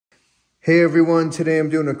Hey everyone, today I'm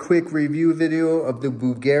doing a quick review video of the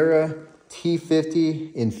Bugera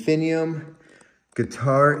T50 Infinium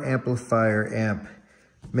guitar amplifier amp.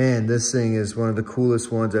 Man, this thing is one of the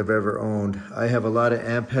coolest ones I've ever owned. I have a lot of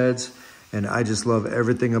amp heads and I just love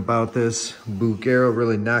everything about this. Bugera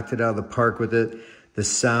really knocked it out of the park with it. The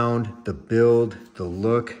sound, the build, the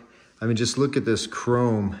look. I mean, just look at this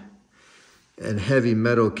chrome and heavy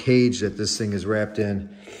metal cage that this thing is wrapped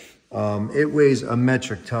in. It weighs a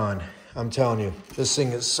metric ton. I'm telling you, this thing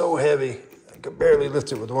is so heavy. I could barely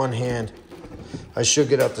lift it with one hand. I should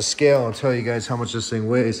get out the scale and tell you guys how much this thing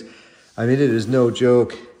weighs. I mean, it is no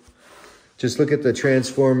joke. Just look at the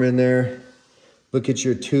transformer in there. Look at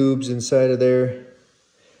your tubes inside of there.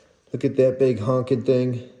 Look at that big honking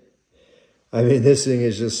thing. I mean, this thing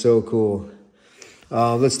is just so cool.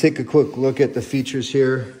 Let's take a quick look at the features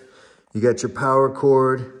here. You got your power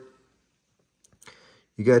cord.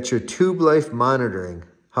 You got your tube life monitoring.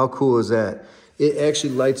 How cool is that? It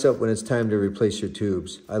actually lights up when it's time to replace your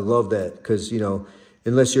tubes. I love that because, you know,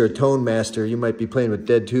 unless you're a tone master, you might be playing with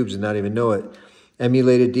dead tubes and not even know it.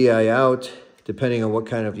 Emulated DI out, depending on what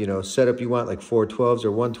kind of, setup you want, like 412s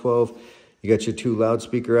or 112. You got your two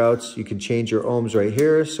loudspeaker outs. You can change your ohms right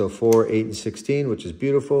here. So 4, 8, and 16, which is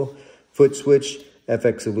beautiful. Foot switch,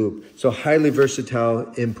 FX loop. So highly versatile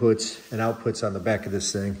inputs and outputs on the back of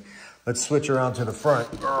this thing. Let's switch around to the front.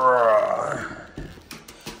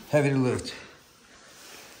 Heavy to lift.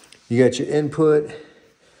 You got your input,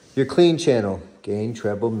 your clean channel, gain,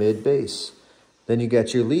 treble, mid, bass. Then you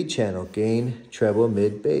got your lead channel, gain, treble,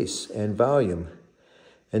 mid, bass, and volume.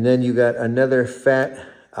 And then you got another fat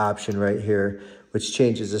option right here, which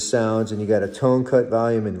changes the sounds, and you got a tone cut,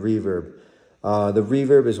 volume, and reverb. The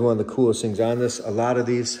reverb is one of the coolest things on this. A lot of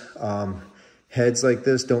these heads like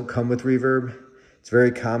this don't come with reverb. It's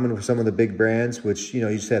very common with some of the big brands, which, you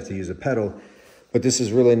just have to use a pedal. But this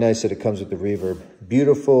is really nice that it comes with the reverb.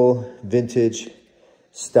 Beautiful vintage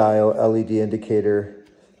style LED indicator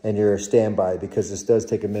and your standby, because this does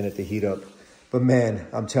take a minute to heat up. But man,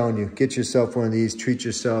 I'm telling you, get yourself one of these, treat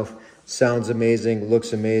yourself. Sounds amazing,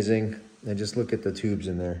 looks amazing. And just look at the tubes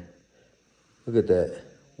in there. Look at that.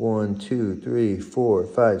 1, 2, 3, 4,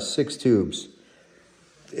 5, 6 tubes.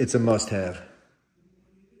 It's a must-have.